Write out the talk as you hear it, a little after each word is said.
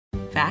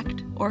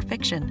Fact or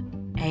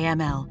fiction?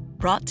 AML,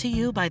 brought to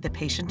you by the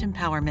Patient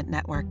Empowerment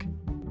Network.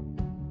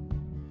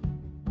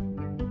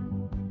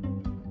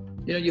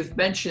 You know, you've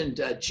mentioned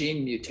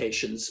gene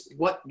mutations.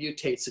 What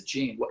mutates a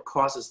gene? What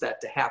causes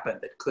that to happen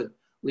that could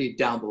lead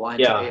down the line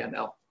to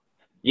AML?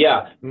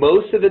 Yeah,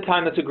 most of the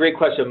time, that's a great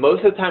question.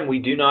 Most of the time, we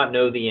do not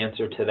know the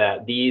answer to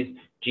that. These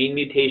gene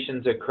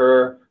mutations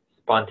occur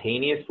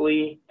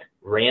spontaneously,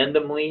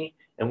 randomly,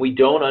 and we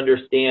don't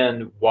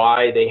understand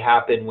why they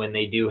happen when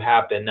they do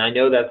happen. And I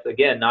know that's,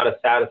 again, not a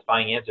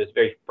satisfying answer. It's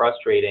very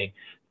frustrating,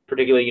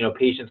 particularly, you know,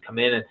 patients come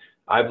in and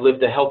I've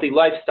lived a healthy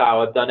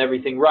lifestyle. I've done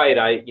everything right.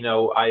 I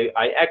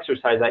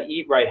exercise, I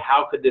eat right.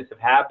 How could this have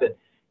happened?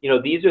 You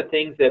know, these are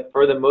things that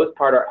for the most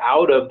part are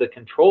out of the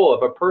control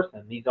of a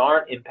person. These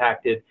aren't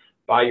impacted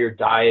by your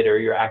diet or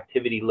your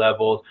activity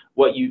levels,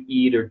 what you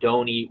eat or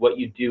don't eat, what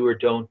you do or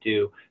don't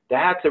do.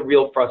 That's a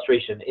real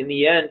frustration. In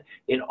the end,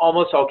 in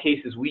almost all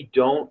cases, we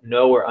don't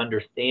know or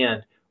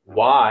understand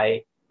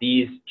why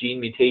these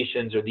gene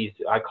mutations or these,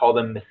 I call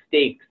them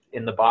mistakes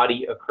in the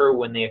body, occur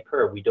when they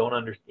occur. We don't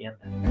understand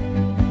that.